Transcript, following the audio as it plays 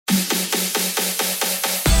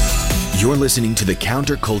You're listening to the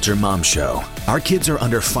Counterculture Mom Show. Our kids are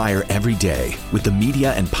under fire every day, with the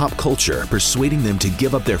media and pop culture persuading them to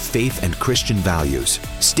give up their faith and Christian values.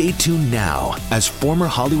 Stay tuned now as former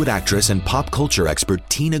Hollywood actress and pop culture expert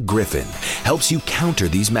Tina Griffin helps you counter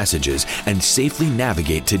these messages and safely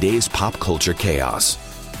navigate today's pop culture chaos.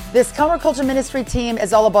 This counterculture ministry team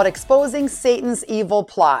is all about exposing Satan's evil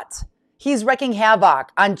plot. He's wreaking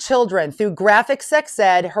havoc on children through graphic sex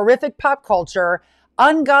ed, horrific pop culture,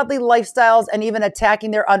 ungodly lifestyles, and even attacking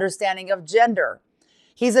their understanding of gender.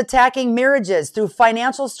 He's attacking marriages through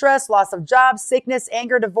financial stress, loss of jobs, sickness,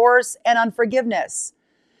 anger, divorce, and unforgiveness.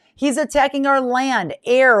 He's attacking our land,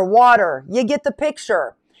 air, water. You get the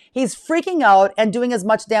picture. He's freaking out and doing as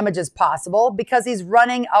much damage as possible because he's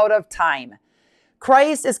running out of time.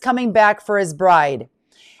 Christ is coming back for his bride.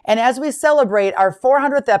 And as we celebrate our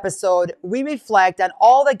 400th episode, we reflect on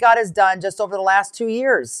all that God has done just over the last 2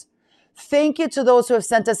 years. Thank you to those who have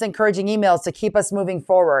sent us encouraging emails to keep us moving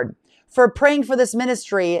forward, for praying for this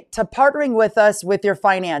ministry, to partnering with us with your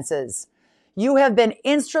finances. You have been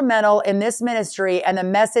instrumental in this ministry and the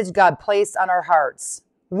message God placed on our hearts.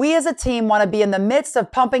 We as a team want to be in the midst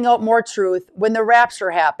of pumping out more truth when the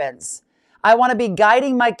rapture happens. I want to be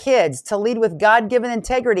guiding my kids to lead with God-given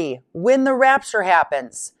integrity when the rapture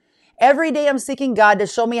happens. Every day I'm seeking God to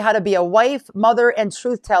show me how to be a wife, mother, and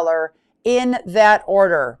truth teller in that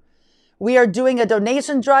order. We are doing a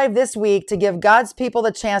donation drive this week to give God's people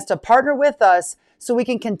the chance to partner with us so we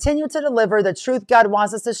can continue to deliver the truth God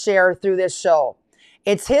wants us to share through this show.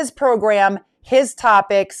 It's his program, his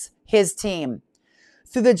topics, his team.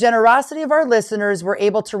 Through the generosity of our listeners, we're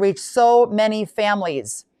able to reach so many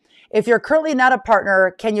families. If you're currently not a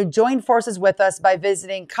partner, can you join forces with us by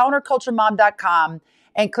visiting counterculturemom.com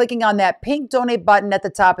and clicking on that pink donate button at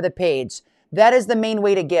the top of the page? That is the main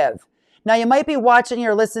way to give. Now, you might be watching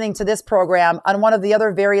or listening to this program on one of the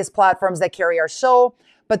other various platforms that carry our show,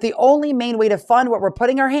 but the only main way to fund what we're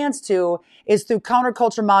putting our hands to is through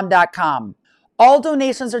counterculturemom.com. All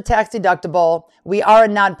donations are tax deductible. We are a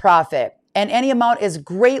nonprofit, and any amount is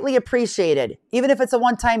greatly appreciated, even if it's a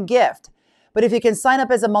one-time gift. But if you can sign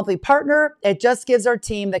up as a monthly partner, it just gives our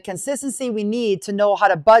team the consistency we need to know how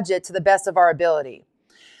to budget to the best of our ability.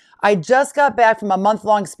 I just got back from a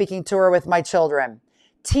month-long speaking tour with my children.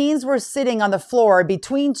 Teens were sitting on the floor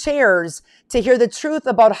between chairs to hear the truth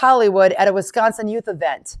about Hollywood at a Wisconsin youth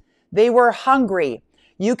event. They were hungry.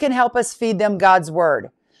 You can help us feed them God's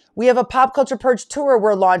word. We have a Pop Culture Purge tour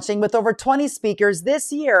we're launching with over 20 speakers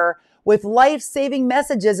this year with life-saving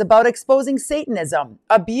messages about exposing Satanism,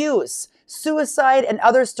 abuse, suicide, and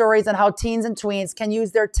other stories on how teens and tweens can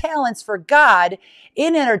use their talents for God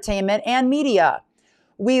in entertainment and media.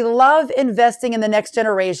 We love investing in the next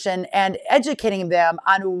generation and educating them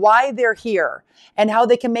on why they're here and how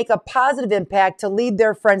they can make a positive impact to lead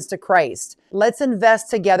their friends to Christ. Let's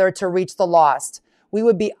invest together to reach the lost. We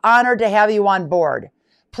would be honored to have you on board.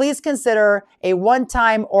 Please consider a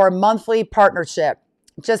one-time or monthly partnership.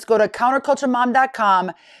 Just go to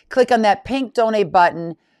counterculturemom.com, click on that pink donate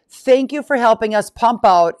button. Thank you for helping us pump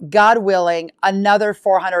out, God willing, another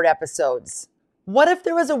 400 episodes. What if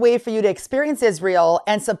there was a way for you to experience Israel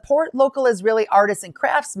and support local Israeli artists and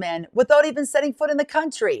craftsmen without even setting foot in the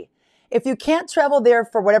country? If you can't travel there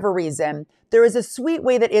for whatever reason, there is a sweet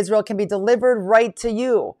way that Israel can be delivered right to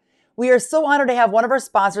you. We are so honored to have one of our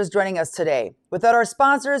sponsors joining us today. Without our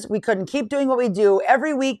sponsors, we couldn't keep doing what we do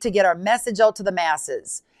every week to get our message out to the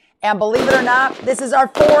masses. And believe it or not, this is our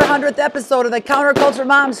 400th episode of the Counterculture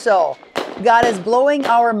Mom Show. God is blowing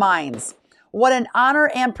our minds. What an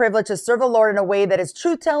honor and privilege to serve the Lord in a way that is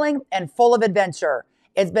truth-telling and full of adventure.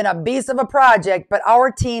 It's been a beast of a project, but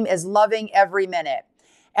our team is loving every minute.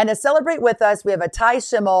 And to celebrate with us, we have Itai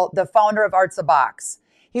Schimmel, the founder of Artza.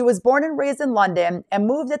 He was born and raised in London and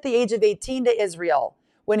moved at the age of 18 to Israel.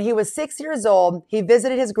 When he was 6 years old, he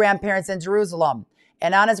visited his grandparents in Jerusalem.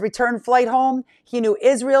 And on his return flight home, he knew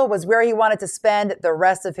Israel was where he wanted to spend the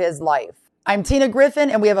rest of his life. I'm Tina Griffin,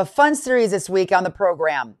 and we have a fun series this week on the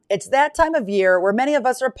program. It's that time of year where many of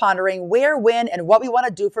us are pondering where, when, and what we want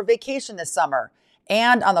to do for vacation this summer,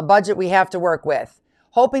 and on the budget we have to work with.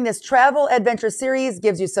 Hoping this travel adventure series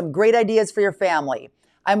gives you some great ideas for your family.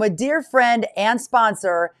 I'm with dear friend and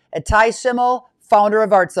sponsor, Itai Schimmel, founder of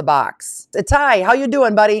Artza. Itai, how you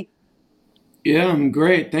doing, buddy? Yeah, I'm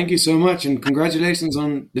great. Thank you so much, and congratulations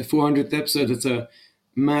on the 400th episode. It's a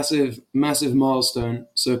massive milestone.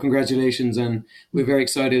 So congratulations, and we're very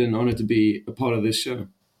excited and honored to be a part of this show.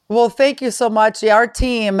 Well, thank you so much. Yeah, our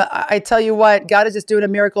team, I tell you what, God is just doing a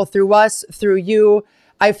miracle through us, through you.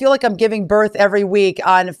 I feel like I'm giving birth every week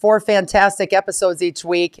on 4 fantastic episodes each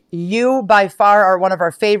week. You, by far, are one of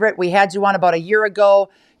our favorite. We had you on about a year ago.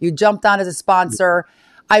 You jumped on as a sponsor.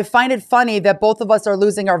 I find it funny that both of us are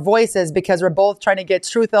losing our voices because we're both trying to get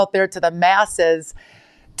truth out there to the masses.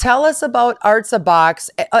 Tell us about Artza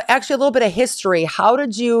Box. Actually, a little bit of history. How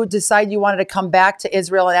did you decide you wanted to come back to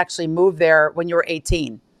Israel and actually move there when you were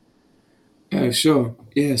 18? Sure.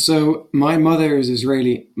 Yeah. So my mother is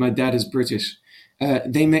Israeli. My dad is British.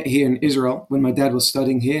 They met here in Israel when my dad was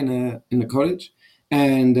studying here in the college,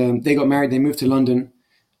 and they got married. They moved to London.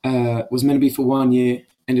 Was meant to be for 1 year,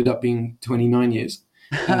 ended up being 29 years.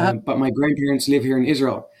 But my grandparents live here in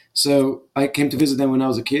Israel, so I came to visit them when I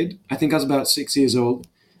was a kid. I think I was about 6 years old,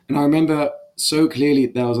 and I remember so clearly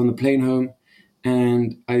that I was on the plane home,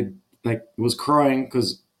 and I was crying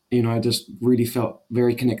because I just really felt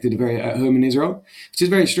very connected, very at home in Israel, which is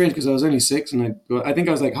very strange because I was only 6, and I think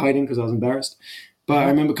I was hiding because I was embarrassed. But I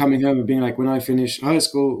remember coming home and being like, when I finish high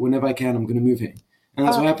school, whenever I can, I'm going to move here. And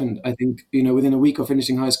that's what happened. I think, within a week of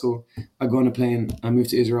finishing high school, I got on a plane, I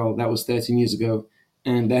moved to Israel. That was 13 years ago.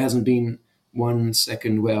 And there hasn't been 1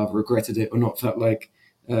 second where I've regretted it or not felt like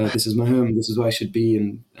this is my home, this is where I should be.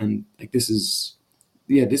 And this is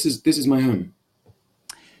my home.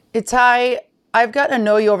 Itai, I've gotten to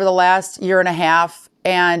know you over the last year and a half,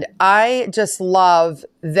 and I just love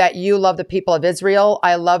that you love the people of Israel.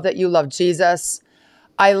 I love that you love Jesus.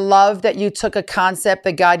 I love that you took a concept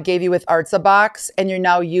that God gave you with Artza Box and you're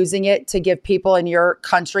now using it to give people in your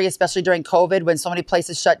country, especially during COVID when so many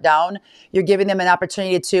places shut down. You're giving them an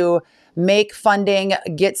opportunity to make funding,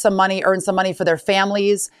 get some money, earn some money for their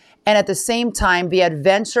families. And at the same time, the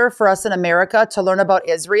adventure for us in America to learn about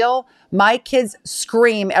Israel. My kids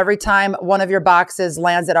scream every time one of your boxes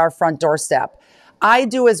lands at our front doorstep. I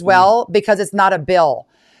do as well because it's not a bill.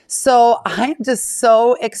 So I'm just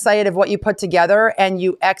so excited of what you put together and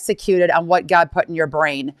you executed on what God put in your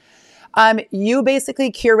brain. You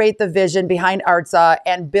basically curate the vision behind Artza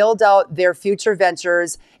and build out their future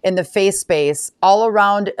ventures in the faith space all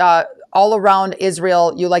around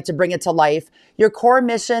Israel. You like to bring it to life. Your core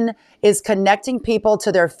mission is connecting people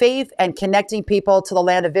to their faith and connecting people to the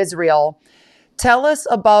land of Israel. Tell us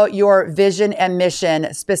about your vision and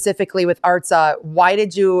mission specifically with Artza. Why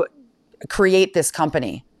did you create this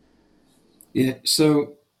company? Yeah,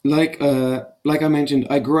 so like I mentioned,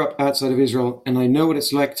 I grew up outside of Israel, and I know what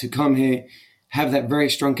it's like to come here, have that very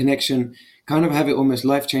strong connection, kind of have it almost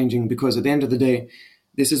life-changing, because at the end of the day,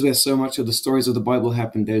 this is where so much of the stories of the Bible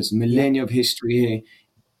happen. There's millennia of history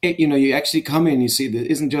here. You actually come in, you see that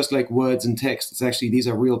it isn't just like words and text. It's actually, these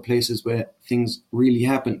are real places where things really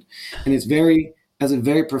happened. And has a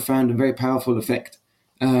very profound and very powerful effect.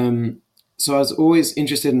 So I was always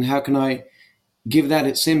interested in how can I give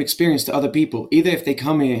that same experience to other people. Either if they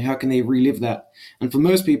come here, how can they relive that? And for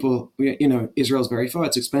most people, Israel's very far.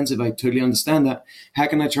 It's expensive. I totally understand that. How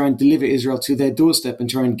can I try and deliver Israel to their doorstep and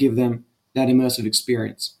try and give them that immersive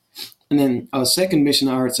experience? And then our second mission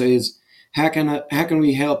at Artza is how can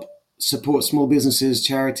we help support small businesses,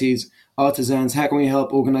 charities, artisans? How can we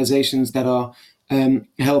help organizations that are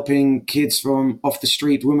helping kids from off the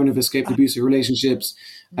street, women who've escaped abusive relationships,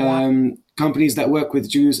 companies that work with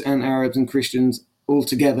Jews and Arabs and Christians all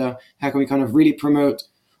together? How can we kind of really promote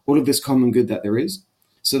all of this common good that there is?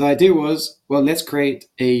 So the idea was, well, let's create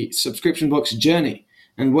a subscription box journey.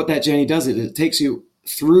 And what that journey does is it takes you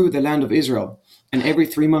through the land of Israel. And every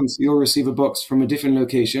 3 months, you'll receive a box from a different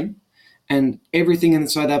location. And everything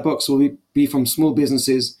inside that box will be from small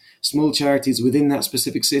businesses, small charities within that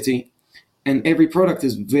specific city. And every product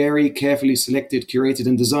is very carefully selected, curated,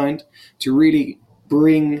 and designed to really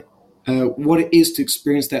bring what it is to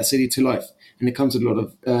experience that city to life. And it comes with a lot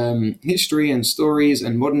of history and stories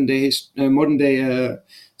and modern day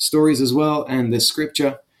stories as well, and the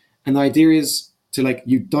scripture. And the idea is to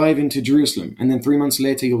you dive into Jerusalem, and then 3 months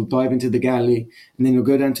later you'll dive into the Galilee, and then you'll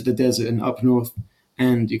go down to the desert and up north,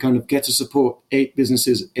 and you kind of get to support 8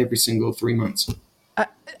 businesses every single 3 months.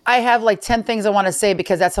 I have 10 things I want to say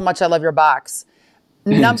because that's how much I love your box.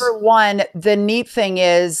 Thanks. Number one, the neat thing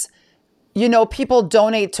is, people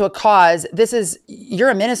donate to a cause. You're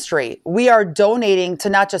a ministry. We are donating to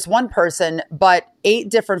not just one person, but 8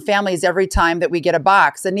 different families every time that we get a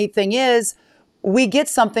box. The neat thing is we get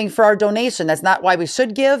something for our donation. That's not why we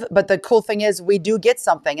should give, but the cool thing is we do get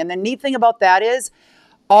something. And the neat thing about that is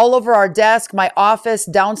all over our desk, my office,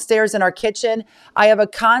 downstairs in our kitchen, I have a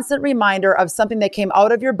constant reminder of something that came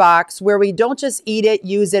out of your box where we don't just eat it,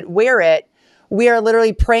 use it, wear it. We are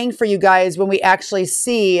literally praying for you guys when we actually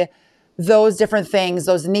see those different things,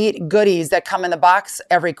 those neat goodies that come in the box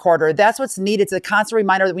every quarter. That's what's needed. It's a constant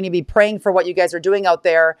reminder that we need to be praying for what you guys are doing out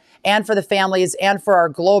there and for the families and for our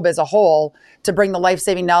globe as a whole to bring the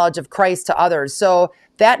life-saving knowledge of Christ to others. So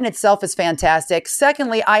that in itself is fantastic.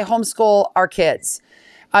 Secondly, I homeschool our kids.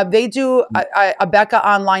 They do a Becca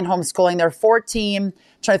online homeschooling. They're 14,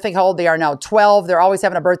 trying to think how old they are now, 12. They're always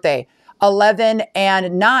having a birthday, 11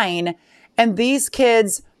 and 9. And these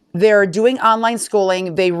kids, they're doing online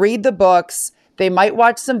schooling. They read the books. They might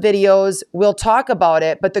watch some videos. We'll talk about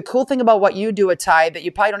it. But the cool thing about what you do, Itai, that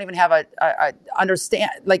you probably don't even have a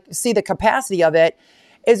understand, like see the capacity of it,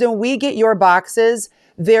 is when we get your boxes,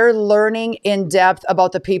 they're learning in depth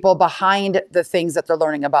about the people behind the things that they're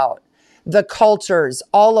learning about, the cultures,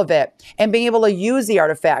 all of it, and being able to use the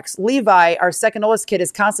artifacts. Levi, our second oldest kid,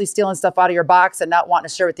 is constantly stealing stuff out of your box and not wanting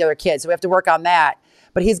to share with the other kids. So we have to work on that.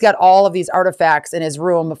 But he's got all of these artifacts in his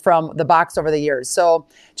room from the box over the years. So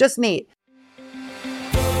just neat.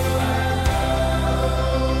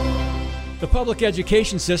 The public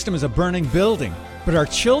education system is a burning building, but our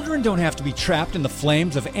children don't have to be trapped in the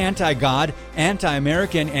flames of anti-God,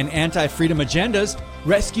 anti-American, and anti-freedom agendas.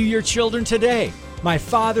 Rescue your children today. My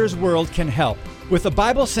Father's World can help. With a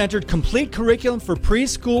Bible-centered complete curriculum for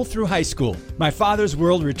preschool through high school, My Father's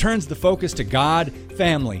World returns the focus to God,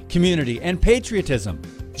 family, community, and patriotism.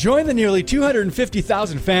 Join the nearly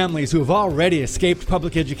 250,000 families who have already escaped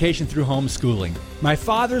public education through homeschooling. My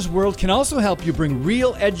Father's World can also help you bring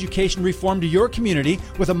real education reform to your community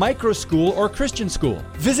with a micro school or Christian school.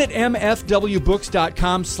 Visit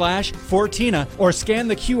mfwbooks.com/Fortina or scan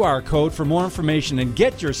the QR code for more information and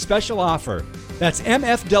get your special offer. That's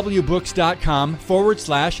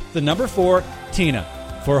mfwbooks.com/4Tina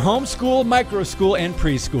for homeschool, micro school, and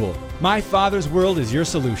preschool. My Father's World is your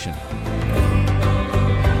solution.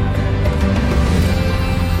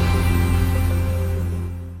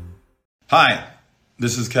 Hi,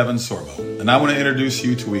 this is Kevin Sorbo, and I want to introduce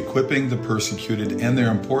you to Equipping the Persecuted and their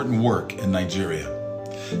important work in Nigeria.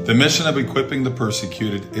 The mission of Equipping the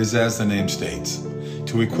Persecuted is, as the name states,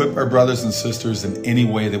 to equip our brothers and sisters in any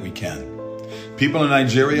way that we can. People in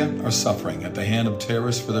Nigeria are suffering at the hand of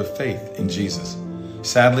terrorists for their faith in Jesus.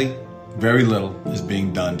 Sadly, very little is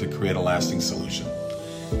being done to create a lasting solution.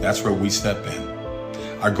 That's where we step in.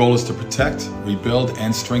 Our goal is to protect, rebuild,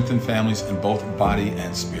 and strengthen families in both body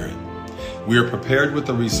and spirit. We are prepared with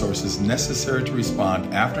the resources necessary to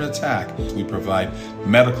respond after an attack. We provide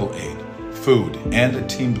medical aid, food, and a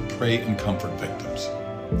team to pray and comfort victims.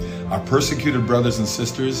 Our persecuted brothers and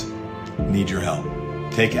sisters need your help.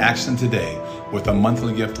 Take action today with a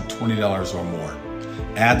monthly gift of $20 or more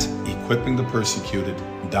at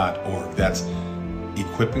equippingthepersecuted.org. That's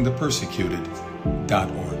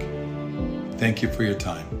equippingthepersecuted.org. Thank you for your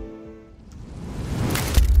time.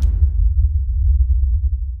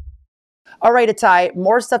 All right, Itai,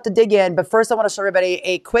 more stuff to dig in. But first, I want to show everybody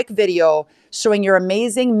a quick video showing your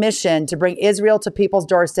amazing mission to bring Israel to people's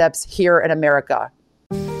doorsteps here in America.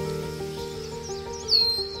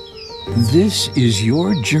 This is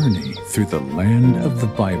your journey through the land of the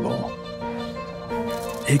Bible.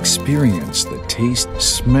 Experience the taste,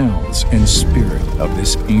 smells, and spirit of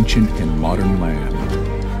this ancient and modern land.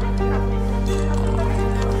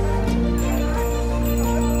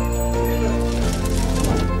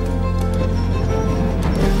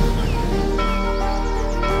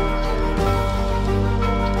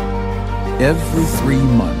 Every 3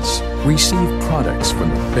 months, receive products from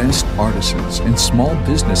the best artisans and small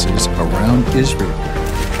businesses around Israel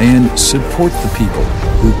and support the people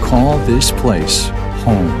who call this place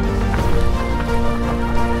home.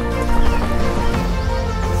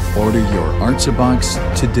 Order your Artza box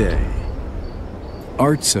today.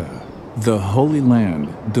 Artza, the Holy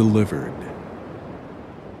Land delivered.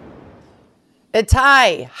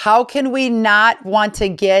 Itai, how can we not want to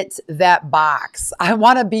get that box? I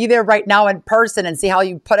want to be there right now in person and see how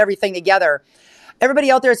you put everything together. Everybody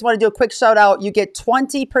out there, I just want to do a quick shout out. You get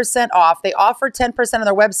 20% off. They offer 10% on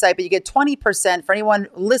their website, but you get 20% for anyone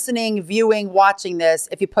listening, viewing, watching this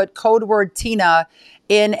if you put code word Tina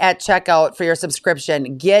in at checkout for your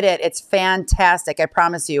subscription. Get it. It's fantastic. I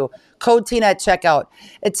promise you. Code Tina at checkout.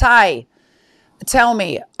 Itai, tell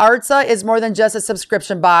me, Artza is more than just a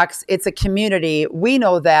subscription box. It's a community. We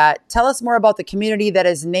know that. Tell us more about the community that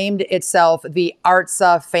has named itself the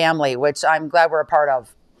Artza family, which I'm glad we're a part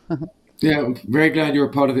of. Yeah, I'm very glad you're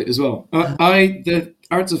a part of it as well. The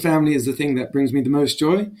Artza family is the thing that brings me the most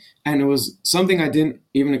joy. And it was something I didn't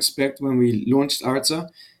even expect when we launched Artza.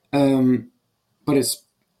 But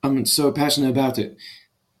I'm so passionate about it.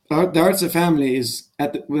 The Artza family is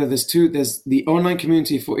there's the online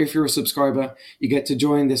community for if you're a subscriber, you get to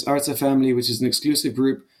join this Artza family, which is an exclusive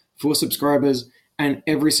group for subscribers. And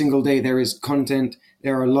every single day there is content.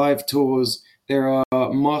 There are live tours. There are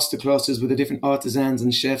masterclasses with the different artisans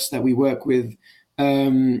and chefs that we work with.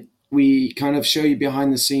 We kind of show you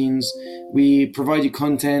behind the scenes. We provide you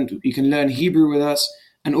content. You can learn Hebrew with us.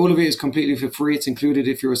 And all of it is completely for free. It's included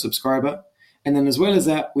if you're a subscriber. And then as well as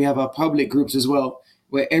that, we have our public groups as well,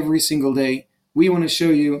 where every single day we want to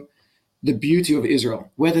show you the beauty of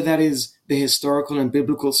Israel, whether that is the historical and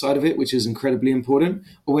biblical side of it, which is incredibly important,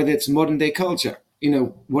 or whether it's modern day culture.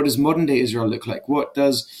 What does modern day Israel look like? What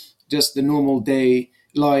does just the normal day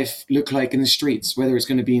life look like in the streets, whether it's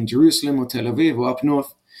going to be in Jerusalem or Tel Aviv or up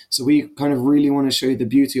north? So we kind of really want to show you the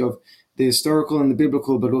beauty of the historical and the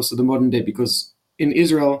biblical, but also the modern day, because in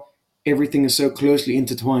Israel, everything is so closely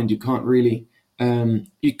intertwined. You can't really,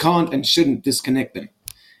 you can't and shouldn't disconnect them.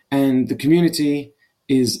 And the community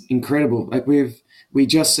is incredible. Like we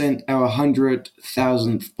just sent our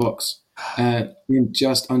 100,000th box in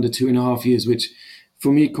just under 2.5 years, which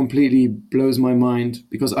for me completely blows my mind,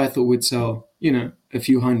 because I thought we'd sell, a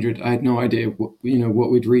few hundred. I had no idea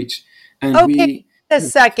what we'd reach. And okay. A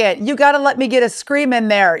second, you got to let me get a scream in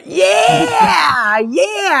there. Yeah,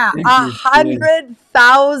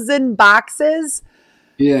 100,000 boxes.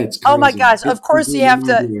 Yeah, it's crazy. Oh my gosh! Of course, you have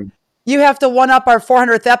to one up our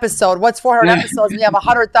 400th episode. What's 400 episodes? We have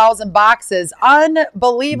 100,000 boxes.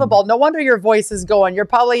 Unbelievable! No wonder your voice is going. You're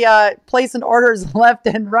probably placing orders left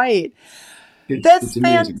and right. That's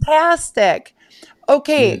fantastic.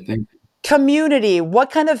 Okay. Yeah, community.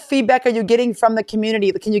 What kind of feedback are you getting from the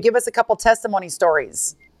community? Can you give us a couple testimony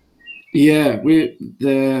stories? Yeah, every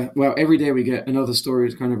day we get another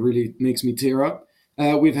story that kind of really makes me tear up.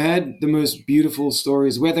 We've had the most beautiful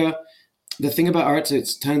stories. Whether the thing about Artza, it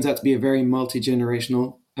turns out to be a very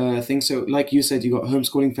multi-generational thing. So like you said, you got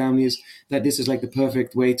homeschooling families, that this is like the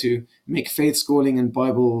perfect way to make faith schooling and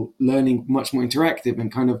Bible learning much more interactive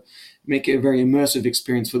and kind of make it a very immersive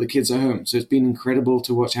experience for the kids at home. So it's been incredible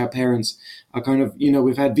to watch how parents are kind of,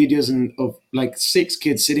 we've had videos of like 6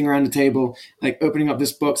 kids sitting around the table, like opening up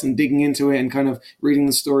this box and digging into it and kind of reading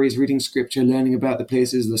the stories, reading scripture, learning about the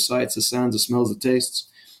places, the sights, the sounds, the smells, the tastes.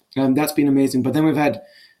 That's been amazing. But then we've had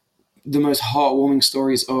the most heartwarming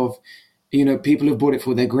stories of, people who've bought it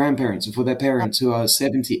for their grandparents or for their parents who are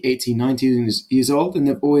 70, 80, 90 years old, and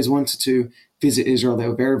they've always wanted to visit Israel. They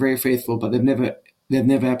were very, very faithful, but they've never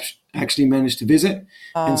actually managed to visit.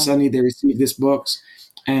 And suddenly they receive this box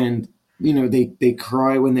and, they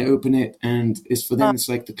cry when they open it. And it's for them, it's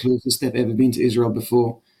like the closest they've ever been to Israel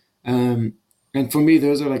before. And for me,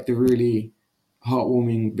 those are like the really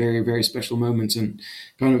heartwarming, very, very special moments. And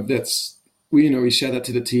kind of we share that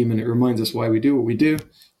to the team, and it reminds us why we do what we do.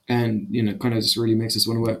 And, kind of just really makes us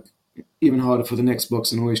want to work even harder for the next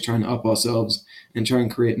box and always trying to up ourselves and try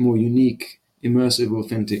and create more unique, immersive,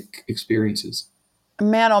 authentic experiences.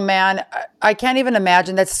 Man, oh man, I can't even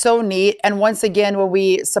imagine. That's so neat. And once again, when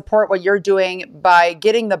we support what you're doing by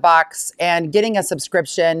getting the box and getting a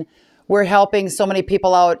subscription, we're helping so many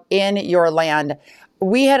people out in your land.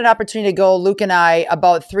 We had an opportunity to go, Luke and I,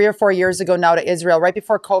 about 3 or 4 years ago now to Israel, right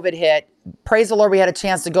before COVID hit. Praise the Lord, we had a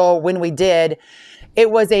chance to go when we did. It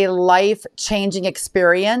was a life-changing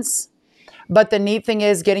experience. But the neat thing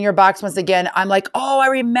is getting your box once again. I'm like, I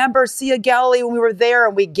remember Sea of Galilee when we were there,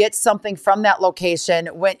 and we get something from that location.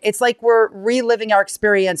 When it's like we're reliving our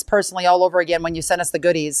experience personally all over again when you send us the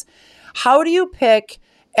goodies. How do you pick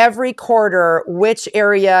every quarter which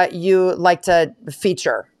area you like to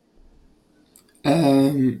feature?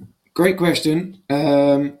 Great question.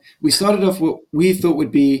 We started off what we thought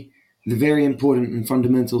would be the very important and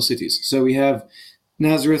fundamental cities. So we have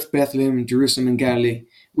Nazareth, Bethlehem, Jerusalem, and Galilee,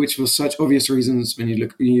 which for such obvious reasons, when you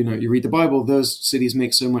look, you read the Bible, those cities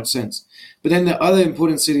make so much sense. But then there are other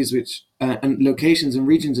important cities and locations and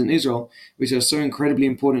regions in Israel, which are so incredibly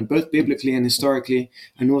important, both biblically and historically,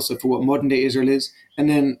 and also for what modern day Israel is. And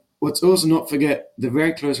then let's also not forget the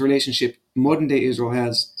very close relationship modern day Israel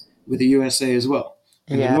has with the USA as well.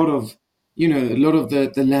 And a lot of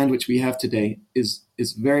the land which we have today is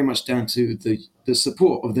very much down to the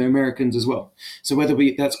support of the Americans as well. So whether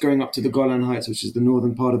that's going up to the Golan Heights, which is the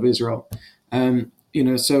northern part of Israel,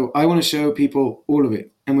 so I want to show people all of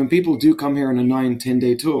it. And when people do come here on a 9-10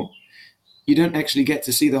 day tour, you don't actually get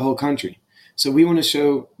to see the whole country. So we want to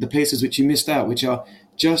show the places which you missed out, which are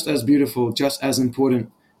just as beautiful, just as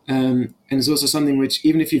important. And it's also something which,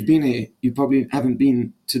 even if you've been here, you probably haven't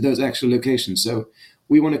been to those actual locations. So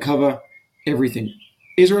we want to cover everything.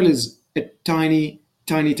 Israel is a tiny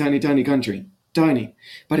country, tiny,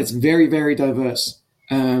 but it's very, very diverse.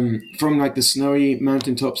 From like the snowy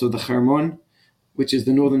mountaintops of the Hermon, which is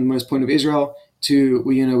the northernmost point of Israel, to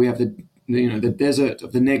we have the desert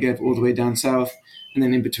of the Negev all the way down south, And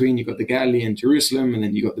then in between, you've got the Galilee and Jerusalem, and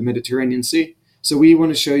then you've got the Mediterranean Sea. So we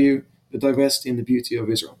want to show you the diversity and the beauty of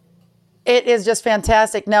Israel. It is just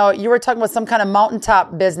fantastic. Now, you were talking about some kind of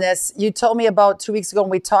mountaintop business. You told me about 2 weeks ago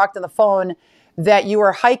when we talked on the phone that you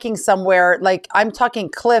were hiking somewhere, like I'm talking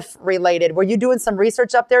cliff related. Were you doing some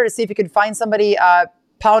research up there to see if you could find somebody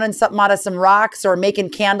pounding something out of some rocks or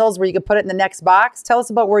making candles where you could put it in the next box? Tell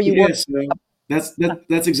us about where you were.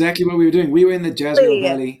 That's exactly what we were doing. We were in the Jezreel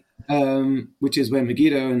Valley, which is where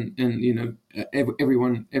Megiddo and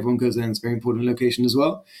everyone goes there. And it's a very important location as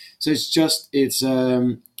well. So it's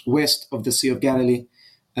west of the Sea of Galilee,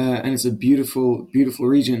 and it's a beautiful, beautiful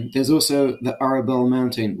region. There's also the Arabelle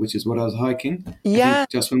Mountain, which is what I was hiking. Yeah,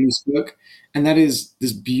 just when we spoke, and that is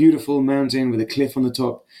this beautiful mountain with a cliff on the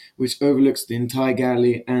top, which overlooks the entire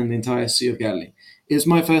Galilee and the entire Sea of Galilee. It's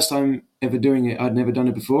my first time ever doing it. I'd never done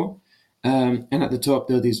it before. And at the top,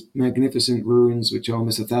 there are these magnificent ruins, which are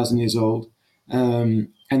almost 1,000 years old. And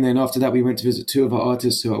then after that, we went to visit two of our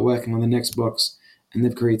artists who are working on the next box, and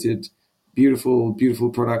they've created beautiful, beautiful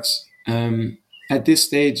products. At this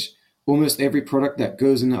stage, almost every product that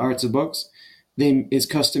goes in the Artza box is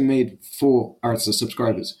custom made for Artza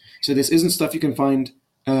subscribers. So this isn't stuff you can find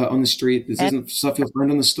on the street. This isn't stuff you'll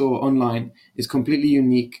find on the store online. It's completely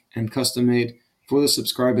unique and custom made for the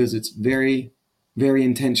subscribers. It's very, very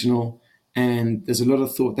intentional. And there's a lot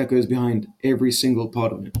of thought that goes behind every single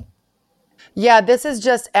part of it. Yeah, this is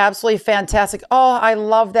just absolutely fantastic. Oh, I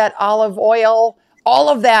love that olive oil. All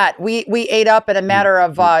of that we ate up in a matter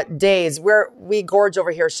of days. We gorge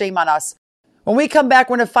over here. Shame on us. When we come back,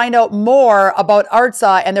 we're going to find out more about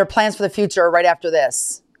Artza and their plans for the future right after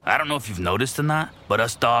this. I don't know if you've noticed or not, but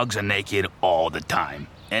us dogs are naked all the time.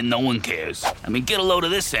 And no one cares. I mean, get a load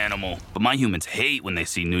of this animal. But my humans hate when they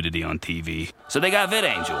see nudity on TV. So they got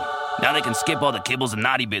VidAngel. Now they can skip all the kibbles and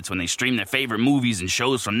naughty bits when they stream their favorite movies and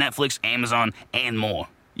shows from Netflix, Amazon, and more.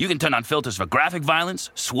 You can turn on filters for graphic violence,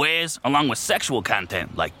 swears, along with sexual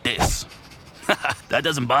content like this. That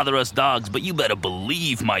doesn't bother us dogs, but you better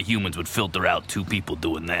believe my humans would filter out two people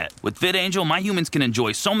doing that. With VidAngel, my humans can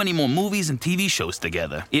enjoy so many more movies and TV shows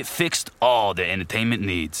together. It fixed all their entertainment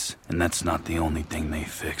needs. And that's not the only thing they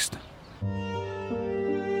fixed.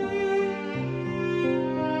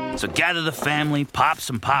 So gather the family, pop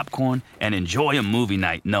some popcorn, and enjoy a movie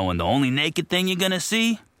night knowing the only naked thing you're gonna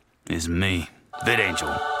see is me.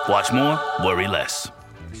 VidAngel. Watch more, worry less.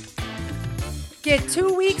 Get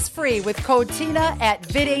 2 weeks free with code TINA at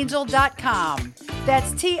vidangel.com.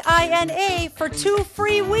 That's TINA for 2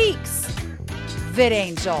 free weeks.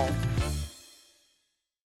 VidAngel.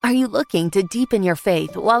 Are you looking to deepen your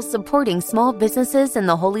faith while supporting small businesses in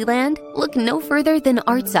the Holy Land? Look no further than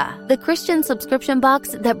Artza, the Christian subscription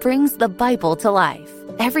box that brings the Bible to life.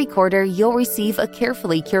 Every quarter, you'll receive a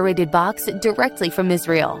carefully curated box directly from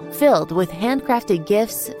Israel, filled with handcrafted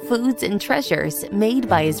gifts, foods, and treasures made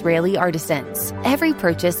by Israeli artisans. Every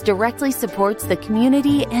purchase directly supports the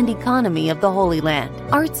community and economy of the Holy Land.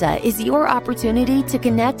 Artza is your opportunity to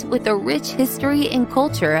connect with the rich history and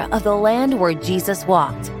culture of the land where Jesus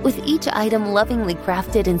walked, with each item lovingly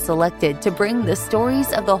crafted and selected to bring the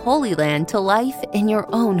stories of the Holy Land to life in your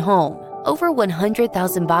own home. Over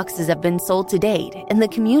 100,000 boxes have been sold to date, and the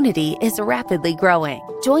community is rapidly growing.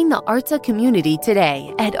 Join the Artza community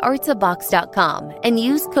today at artzabox.com and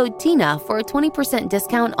use code TINA for a 20%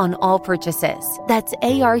 discount on all purchases. That's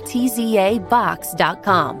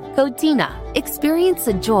artzabox.com. Code TINA. Experience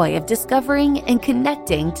the joy of discovering and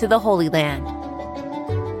connecting to the Holy Land.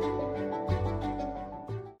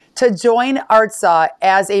 To join Artza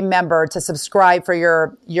as a member, to subscribe for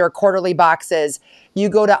your quarterly boxes, you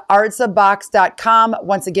go to artzabox.com.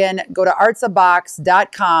 Once again, go to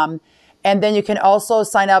artzabox.com. And then you can also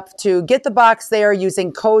sign up to get the box there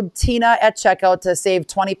using code TINA at checkout to save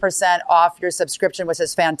 20% off your subscription, which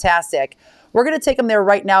is fantastic. We're going to take them there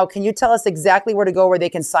right now. Can you tell us exactly where to go where they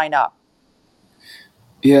can sign up?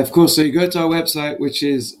 Yeah, of course. So you go to our website, which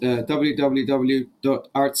is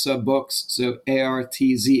www.artzabox, so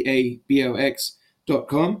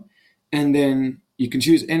artzabox.com. And then you can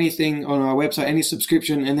choose anything on our website, any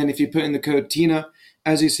subscription. And then if you put in the code TINA,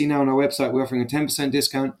 as you see now on our website, we're offering a 10%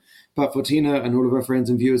 discount. But for Tina and all of our friends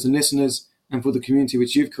and viewers and listeners, and for the community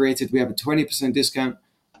which you've created, we have a 20% discount.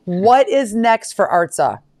 What is next for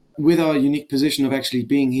Artza? With our unique position of actually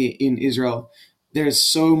being here in Israel, there is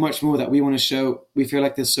so much more that we want to show. We feel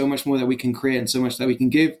like there's so much more that we can create and so much that we can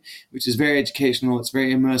give, which is very educational. It's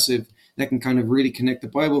very immersive. That can kind of really connect the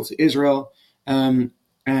Bible to Israel. And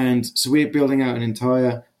so we're building out an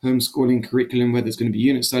entire homeschooling curriculum where there's going to be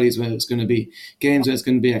unit studies, where there's going to be games, where there's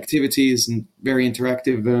going to be activities and very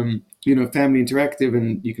interactive, family interactive,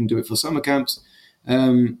 and you can do it for summer camps.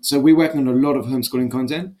 So we're working on a lot of homeschooling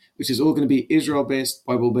content, which is all going to be Israel-based,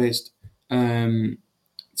 Bible-based.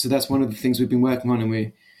 So that's one of the things we've been working on, and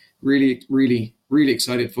we're really, really, really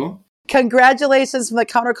excited for. Congratulations from the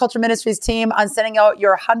Counterculture Ministries team on sending out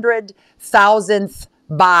your 100,000th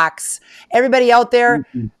box. Everybody out there,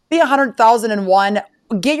 be 100,001.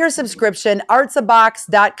 Get your subscription,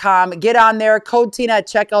 artzabox.com. Get on there, code Tina at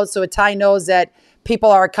checkout so Itai knows that people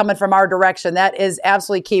are coming from our direction. That is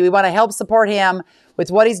absolutely key. We want to help support him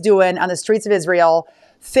with what he's doing on the streets of Israel.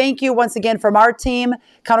 Thank you once again from our team,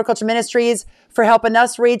 Counterculture Ministries, for helping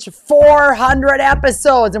us reach 400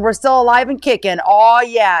 episodes. And we're still alive and kicking. Oh,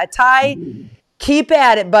 yeah. Itai, keep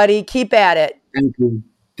at it, buddy. Keep at it. Thank you.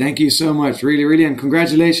 Thank you so much. Really, really. And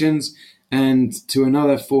congratulations. And to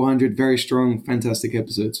another 400 very strong, fantastic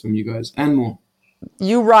episodes from you guys and more.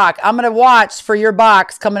 You rock. I'm going to watch for your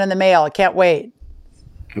box coming in the mail. I can't wait.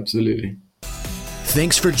 Absolutely.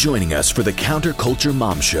 Thanks for joining us for the Counterculture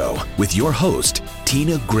Mom Show with your host,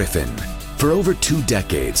 Tina Griffin. For over 2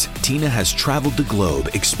 decades, Tina has traveled the globe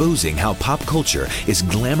exposing how pop culture is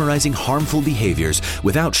glamorizing harmful behaviors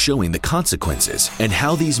without showing the consequences, and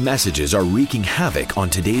how these messages are wreaking havoc on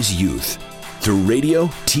today's youth. Through radio,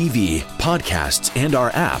 TV, podcasts, and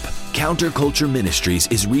our app, Counterculture Ministries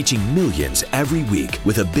is reaching millions every week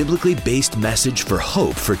with a biblically based message for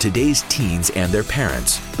hope for today's teens and their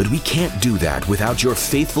parents. But we can't do that without your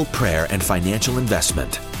faithful prayer and financial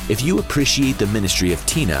investment. If you appreciate the ministry of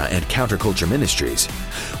Tina and Counterculture Ministries,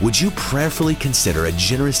 would you prayerfully consider a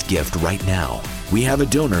generous gift right now? We have a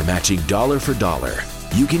donor matching dollar for dollar.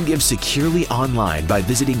 You can give securely online by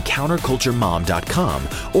visiting counterculturemom.com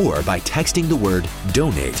or by texting the word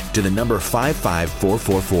donate to the number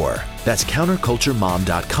 55444. That's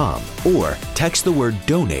counterculturemom.com, or text the word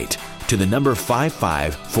donate to the number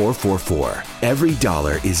 55444. Every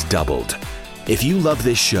dollar is doubled. If you love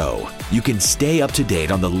this show, you can stay up to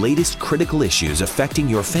date on the latest critical issues affecting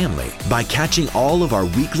your family by catching all of our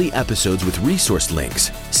weekly episodes with resource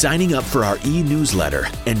links, signing up for our e-newsletter,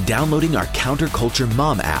 and downloading our Counterculture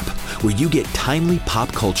Mom app, where you get timely pop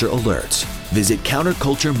culture alerts. Visit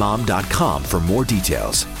counterculturemom.com for more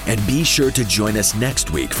details. And be sure to join us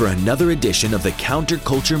next week for another edition of the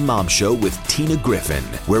Counterculture Mom Show with Tina Griffin,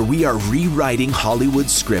 where we are rewriting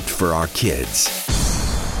Hollywood's script for our kids.